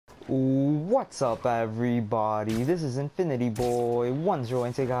What's up, everybody? This is Infinity Boy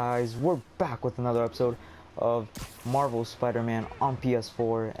 1088, guys. We're back with another episode of Marvel Spider-Man on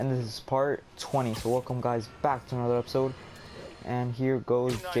PS4, and this is part 20. So welcome, guys, back to another episode. And here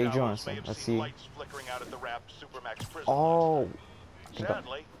goes Jay Jonathan. Let's see. Oh,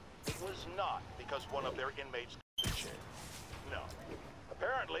 sadly, it was not because one of their inmates did shit. No.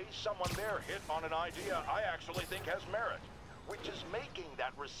 Apparently, someone there hit on an idea I actually think has merit, which is making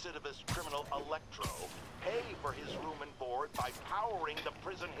that recidivist criminal Electro pay for his room and board by powering the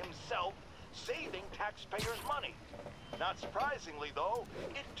prison himself, saving taxpayers' money. Not surprisingly, though,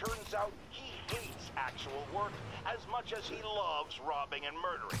 it turns out he hates actual work as much as he loves robbing and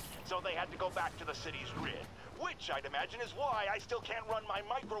murdering, so they had to go back to the city's grid, which I'd imagine is why I still can't run my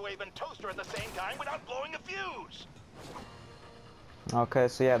microwave and toaster at the same time without blowing a fuse. okay,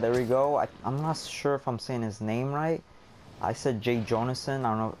 so yeah, there we go. I'm not sure if I'm saying his name right. I said Jay Jonathan. I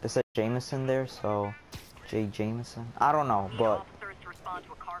don't know. It said Jameson there, so Jay Jameson. I don't know, but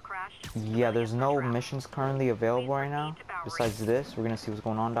yeah, there's no missions currently available right now. Besides this, we're gonna see what's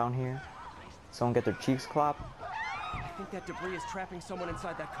going on down here. Someone get their cheeks clapped. I think that debris is trapping someone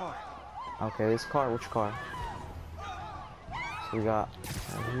inside that car. Okay, this car. Which car? So we got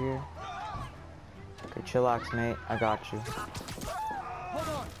right here. Okay, chillax, mate. I got you. Hold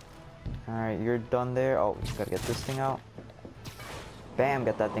on. All right, you're done there. Oh, gotta get this thing out. Bam,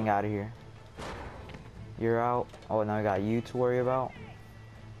 get that thing out of here. You're out. Oh, now I got you to worry about.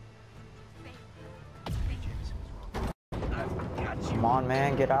 Come on,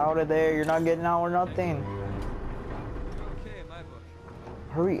 man, get out of there. You're not getting out or nothing. Okay, in my book.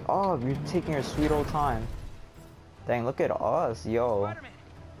 Hurry up, you're taking your sweet old time. Dang, look at us, yo. Spider-Man,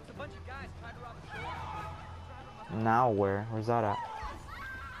 there's a bunch of guys trying to rob a store. Now where? Where's that at?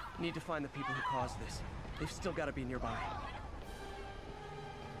 Need to find the people who caused this. They've still got to be nearby.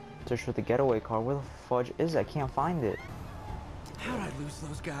 Search for the getaway car. Where the fudge is it? I can't find it. How'd I lose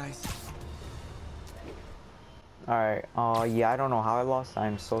those guys? Alright, yeah, I don't know how I lost.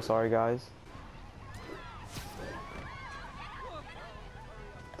 I'm so sorry, guys. What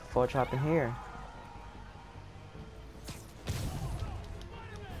the fudge happened here?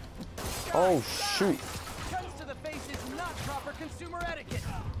 Oh, shoot. Guns to the face is not proper consumer etiquette.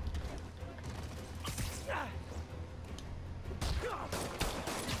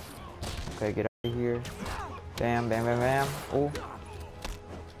 Okay, get out of here. Bam, bam, bam, bam. Oh.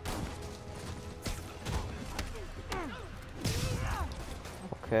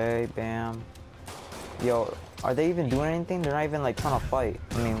 Okay, bam. Yo, are they even doing anything? They're not even like trying to fight.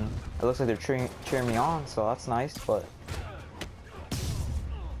 I mean, it looks like they're cheering me on, so that's nice, but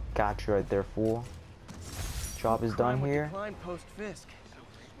got you right there, fool. Job is done here. Post Fisk.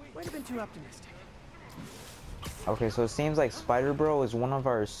 Might have been too optimistic. Okay, so it seems like Spider Bro is one of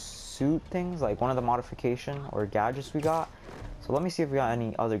our suit things, like one of the modification or gadgets we got. So let me see if we got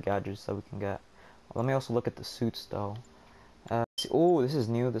any other gadgets that we can get. Let me also look at the suits though. Oh, this is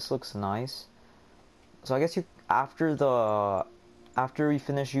new. This looks nice. So I guess you after we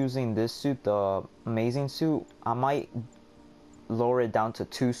finish using this suit, the amazing suit, I might lower it down to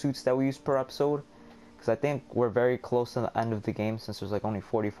 2 suits that we use per episode, because I think we're very close to the end of the game since there's like only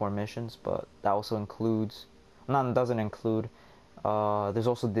 44 missions. But that also includes, doesn't include. There's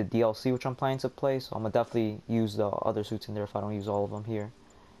also the DLC which I'm planning to play, so I'm gonna definitely use the other suits in there if I don't use all of them here.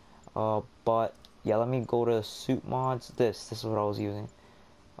 But yeah, let me go to suit mods. This is what I was using.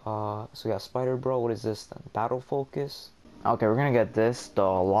 So we got Spider Bro. What is this then? Battle Focus. Okay, we're gonna get this, the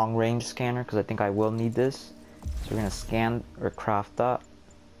long range scanner, because I think I will need this. So we're gonna scan or craft that.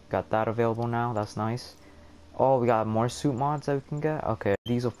 Got that available now. That's nice. Oh, we got more suit mods that we can get. Okay,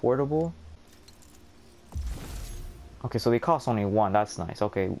 these affordable. Okay, so they cost only 1. That's nice.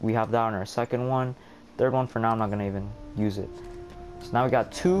 Okay, we have that on our second one. Third one for now, I'm not gonna even use it. So now we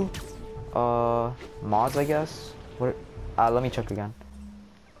got 2 mods, I guess. What? Let me check again.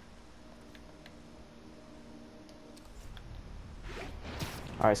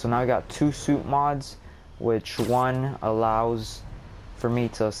 Alright, so now we got 2 suit mods, which one allows for me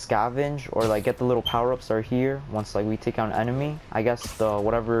to scavenge or like get the little power-ups that are here once like we take out an enemy. I guess the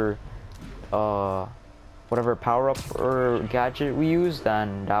whatever power-up or gadget we use,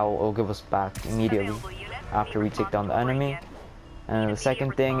 then that will give us back immediately after we take down the enemy. And the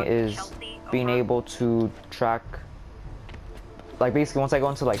second thing is being able to track, like basically once I go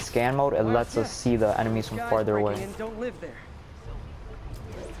into like scan mode, it lets us see the enemies from farther away.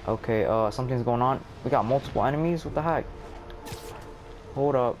 Okay, something's going on. We got multiple enemies. What the heck?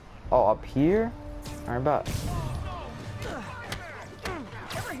 Hold up. Oh, up here? Alright, bet.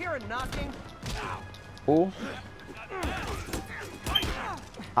 Ever hear a knocking? Ooh.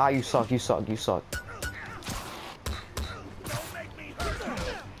 Ah, you suck, you suck, you suck.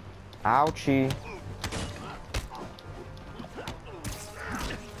 Ouchie.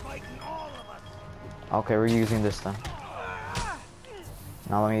 Okay, we're using this then.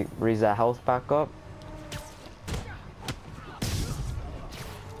 Now let me raise that health back up.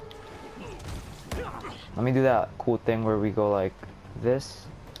 Let me do that cool thing where we go like this.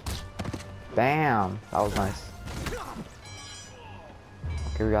 Bam! That was nice.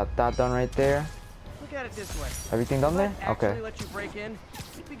 Okay, we got that done right there. Look at it this way. Everything done there? Okay. Actually let you break in,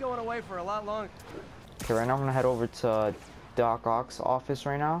 you'd be going away for a lot longer. Okay, right now I'm gonna head over to Doc Ock's office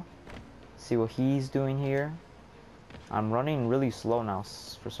right now. See what he's doing here. I'm running really slow now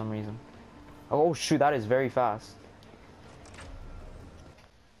for some reason. Oh shoot, that is very fast.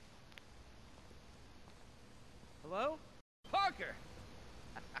 Hello? Parker!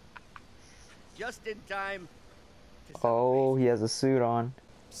 Just in time to Oh, he has a suit on.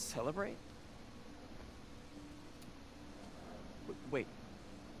 Celebrate? Wait.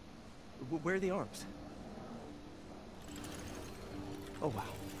 Where are the arms? Oh, wow.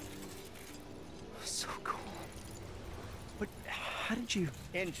 So cool. But how did you...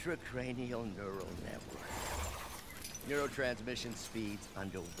 Intracranial neural network. Neurotransmission speeds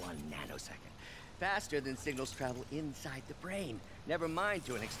under 1 nanosecond. Faster than signals travel inside the brain. Never mind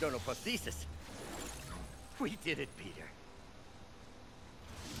to an external prosthesis. We did it, Peter.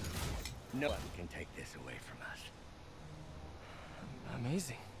 No one can take this away from us.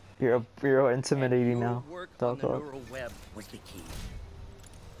 Amazing. You're intimidating And your now. work Doc on the Ock. neural web was the key.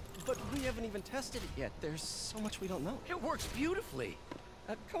 But we haven't even tested it yet. There's so much we don't know. It works beautifully.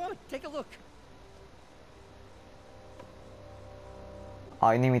 Come on, take a look. Oh,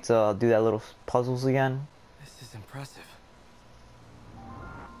 you need me to do that little puzzles again? This is impressive.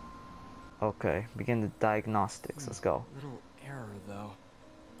 Okay, begin the diagnostics. Let's go. Little error, though.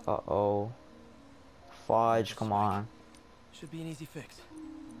 Uh-oh. Fudge, come on. Should be an easy fix.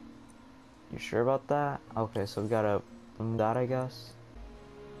 You sure about that? Okay, so we gotta remove that, I guess.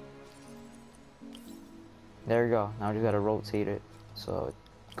 There we go. Now we just gotta rotate it so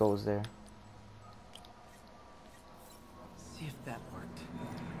it goes there. See if that worked.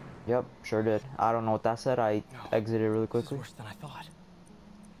 Yep, sure did. I don't know what that said. I exited really This is quickly. worse than I thought.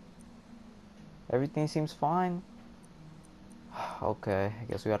 Everything seems fine. Okay, I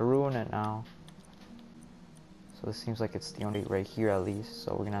guess we gotta ruin it now. So this seems like it's the only right here at least.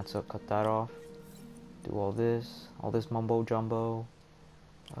 So we're gonna have to cut that off. Do all this mumbo jumbo.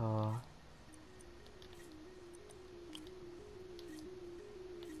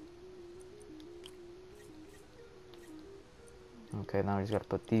 Okay, now we just gotta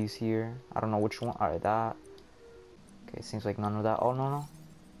put these here. I don't know which one. Alright, that. Okay, seems like none of that. Oh, no.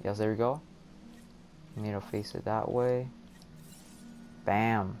 Yes, there we go. You need to face it that way.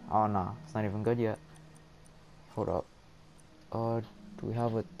 Bam. Oh, no. It's not even good yet. Hold up. Do we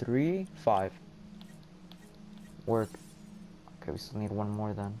have a 3? 5. Work. Okay, we still need one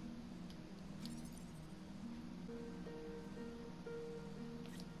more then.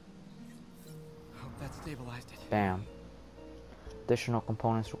 Hope that stabilized it. Bam. Additional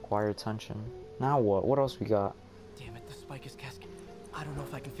components require attention. Now what? What else we got? Damn it, the spike is cascading. I don't know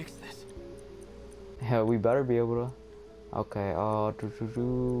if I can fix this. Yeah, we better be able to. Okay,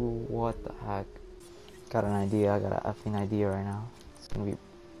 what the heck? Got an idea. I got an effing idea right now. It's gonna be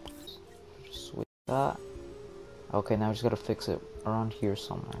switch that. Okay, now we just gotta fix it around here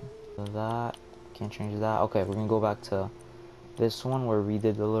somewhere. So that can't change that. Okay, we're gonna go back to this one where we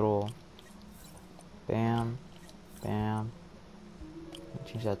did the little bam, bam.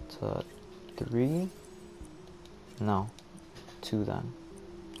 Change that to 3. No, 2 then.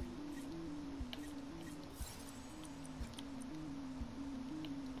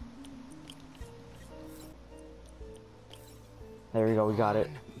 There we go, we got it.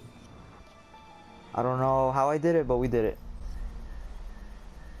 I don't know how I did it, but we did it.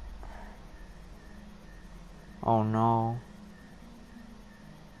 Oh no.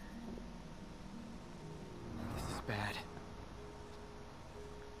 This is bad.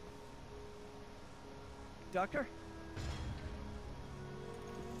 Doctor?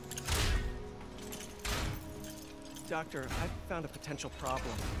 Doctor, I found a potential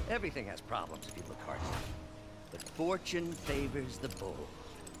problem. Everything has problems if you look hard enough. But fortune favors the bold.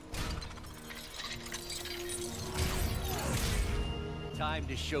 Time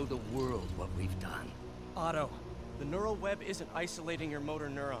to show the world what we've done. Otto, the neural web isn't isolating your motor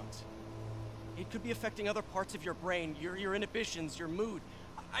neurons. It could be affecting other parts of your brain, your inhibitions, your mood.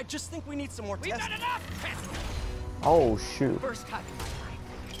 I just think we need some more We've tests. done enough testing! Oh shoot. First time in my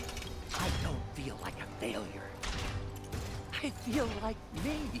life, I don't feel like a failure. I feel like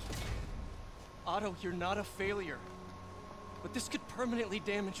Me? Otto, you're not a failure. But this could permanently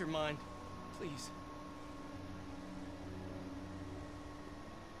damage your mind. Please.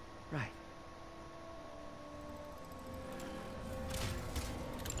 Right.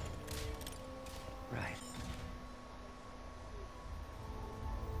 Right.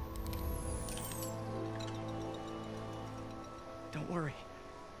 Don't worry.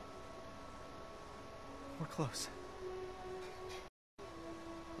 We're close.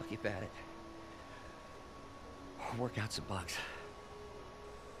 I'll keep at it. I'll work out some bugs.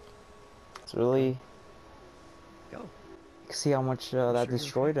 It's really... Go. You can see how much that sure you're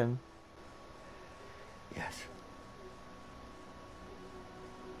destroyed him. Yes.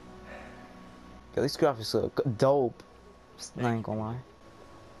 Yo, these graphics look dope. I ain't gonna lie.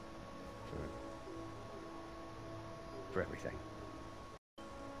 For everything.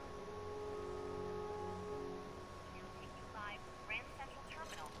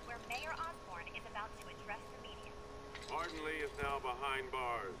 Lee is now behind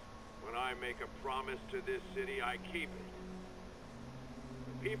bars. When I make a promise to this city, I keep it.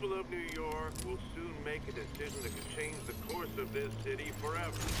 The people of New York will soon make a decision that could change the course of this city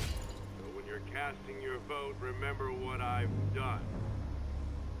forever. So when you're casting your vote, remember what I've done.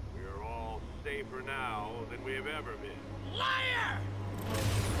 We are all safer now than we have ever been. Liar!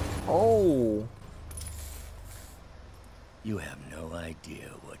 Oh! You have no idea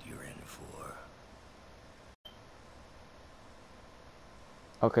what you're in for.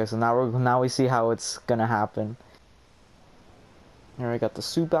 Okay, so now we see how it's gonna happen. Here I got the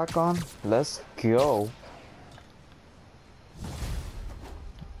suit back on. Let's go.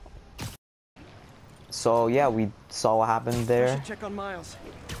 So yeah, we saw what happened I there. should check on Miles.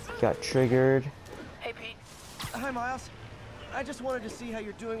 Got triggered. Hey, Pete. Hi, Miles. I just wanted to see how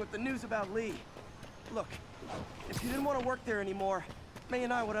you're doing with the news about Lee. Look, if you didn't want to work there anymore, May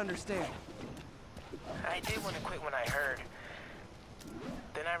and I would understand. I did want to quit when I heard.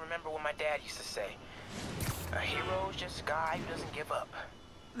 Then I remember what my dad used to say. A hero is just a guy who doesn't give up.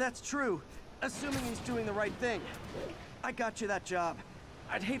 That's true, assuming he's doing the right thing. I got you that job.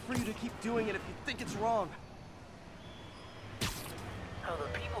 I'd hate for you to keep doing it if you think it's wrong. Oh,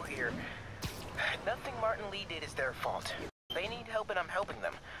 the people here, nothing Martin Lee did is their fault. They need help and I'm helping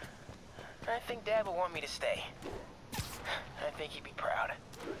them. I think Dad will want me to stay. I think he'd be proud.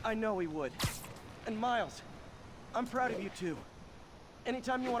 I know he would. And Miles, I'm proud of you too.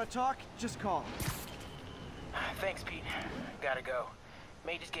 Anytime you want to talk, just call. Thanks, Pete. Gotta go.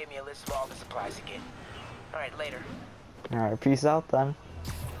 May just gave me a list of all the supplies to get. Alright, later. Alright, peace out then.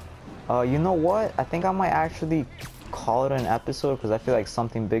 You know what? I think I might actually call it an episode because I feel like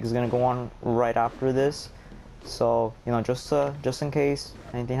something big is gonna go on right after this. So, you know, just in case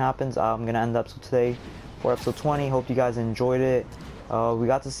anything happens, I'm gonna end the episode today for episode 20. Hope you guys enjoyed it. We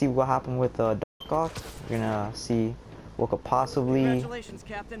got to see what happened with Doc Ock. We're gonna see what could possibly... Congratulations,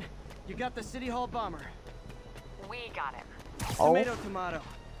 Captain. You got the City Hall bomber. We got him. Oh. Tomato.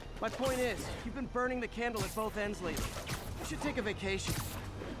 My point is, you've been burning the candle at both ends lately. You should take a vacation.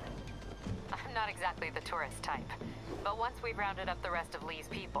 I'm not exactly the tourist type, but once we've rounded up the rest of Lee's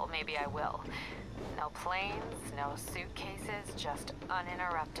people, maybe I will. No planes, no suitcases, just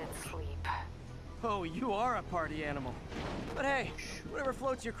uninterrupted sleep. Oh, you are a party animal. But hey, whatever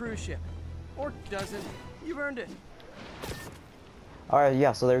floats your cruise ship. Or doesn't. You've earned it. Alright,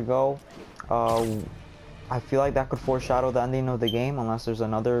 yeah, so there you go. I feel like that could foreshadow the ending of the game unless there's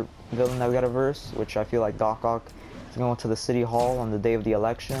another villain that we gotta verse, which I feel like Doc Ock is going to the City Hall on the day of the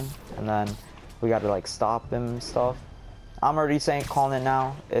election, and then we gotta like stop him and stuff. I'm already calling it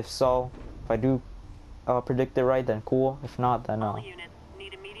now. If so, if I do predict it right, then cool. If not, then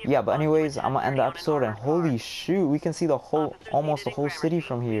yeah, but anyways, I'm gonna end the episode, and holy shoot, we can see the whole, almost the whole city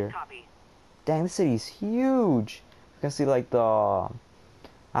from here. Dang, this city's huge. You can see like the, I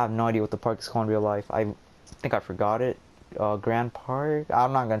have no idea what the park is called in real life. I think I forgot it. Grand Park?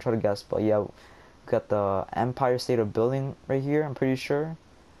 I'm not gonna try to guess, but yeah, we got the Empire State of Building right here, I'm pretty sure.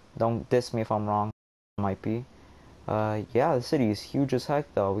 Don't diss me if I'm wrong. Might be. Yeah, the city is huge as heck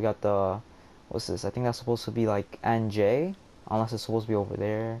though. We got the, what's this? I think that's supposed to be like NJ. Unless it's supposed to be over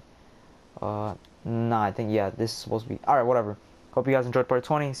there. Nah, I think, yeah, this is supposed to be... Alright, whatever. Hope you guys enjoyed part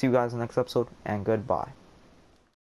 20. See you guys in the next episode, and goodbye.